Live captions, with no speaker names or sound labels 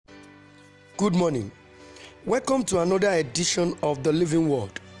Good morning. Welcome to another edition of The Living Word.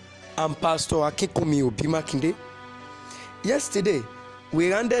 I'm Pastor Akinkunmi Obimakinde. Yesterday,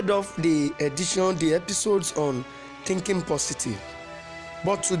 we rounded off the episodes on thinking positive.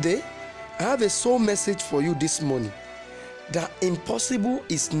 But today, I have a soul message for you this morning. That impossible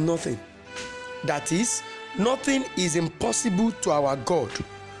is nothing. That is, nothing is impossible to our God.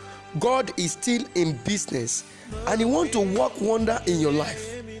 God is still in business and He wants to work wonder in your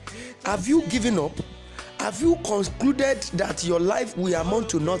life. Have you given up? Have you concluded that your life will amount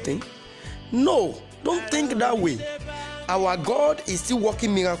to nothing? No, don't think that way. Our God is still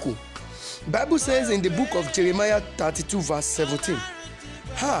working miracle. Bible says in the book of Jeremiah 32 verse 17,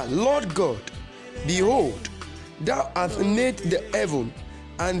 Lord God, behold, thou hast made the heaven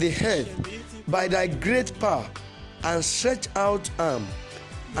and the earth by thy great power and stretch out arm,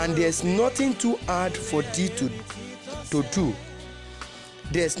 and there is nothing too hard for thee to do.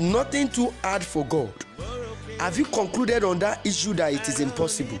 There's nothing too hard for God. Have you concluded on that issue that it is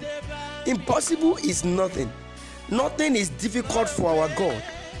impossible? Impossible is nothing. Nothing is difficult for our God.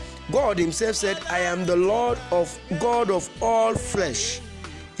 God Himself said, I am the Lord of God of all flesh.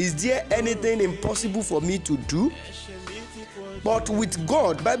 Is there anything impossible for me to do? But with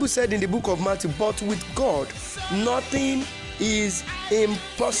God, Bible said in the book of Matthew, but with God, nothing is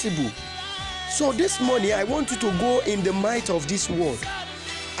impossible. So this morning, I want you to go in the might of this word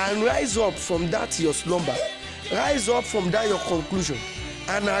and rise up from that your slumber. Rise up from that your conclusion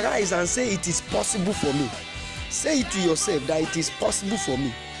and arise and say it is possible for me. Say it to yourself that it is possible for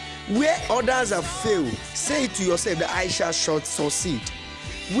me. Where others have failed, say it to yourself that I shall succeed.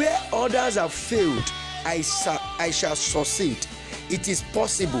 Where others have failed, I shall succeed. It is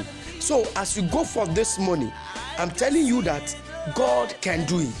possible. So as you go for this morning, I'm telling you that God can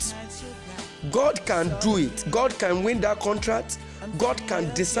do it. God can do it. God can win that contract. God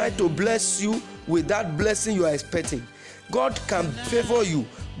can decide to bless you with that blessing you are expecting. God can favor you.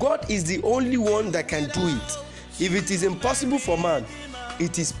 God is the only one that can do it. If it is impossible for man,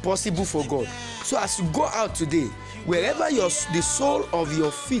 it is possible for God. So as you go out today, wherever the sole of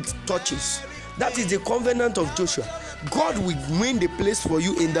your feet touches, that is the covenant of Joshua. God will win the place for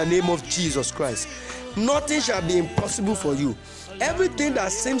you in the name of Jesus Christ. Nothing shall be impossible for you. Everything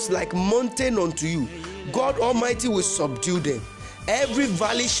that seems like mountain unto you, God Almighty will subdue them. Every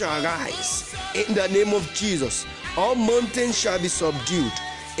valley shall rise in the name of Jesus. All mountains shall be subdued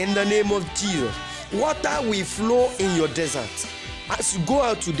in the name of Jesus. Water will flow in your desert. As you go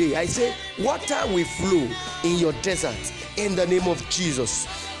out today, I say water will flow in your desert in the name of Jesus.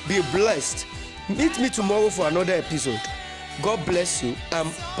 Be blessed. Meet me tomorrow for another episode. God bless you. I'm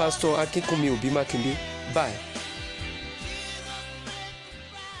Pastor Akinkunmi Obimakinde. Bye.